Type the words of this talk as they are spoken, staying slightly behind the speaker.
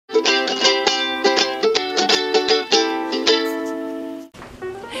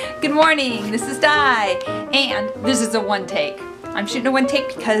Good morning, this is Di, and this is a one take. I'm shooting a one take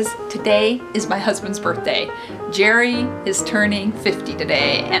because today is my husband's birthday. Jerry is turning 50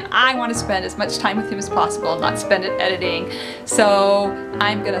 today, and I want to spend as much time with him as possible, not spend it editing. So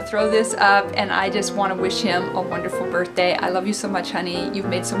I'm gonna throw this up, and I just want to wish him a wonderful birthday. I love you so much, honey. You've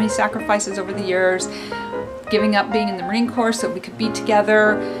made so many sacrifices over the years, giving up being in the Marine Corps so we could be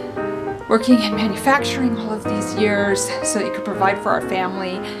together, working in manufacturing all of these years so that you could provide for our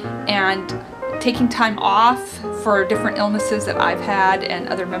family, and taking time off for different illnesses that I've had and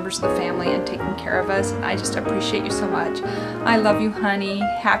other members of the family and taking care of us. And I just appreciate you so much. I love you, honey.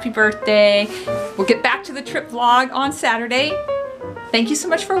 Happy birthday. We'll get back to the trip vlog on Saturday. Thank you so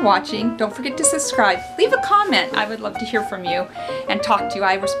much for watching. Don't forget to subscribe. Leave a comment. I would love to hear from you and talk to you.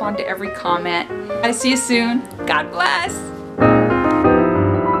 I respond to every comment. I see you soon. God bless.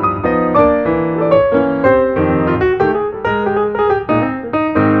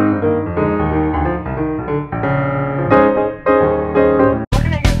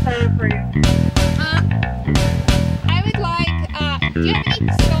 Do you have any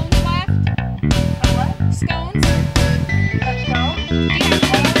scones left? What? Scones? A scone?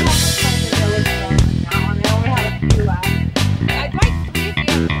 Yeah.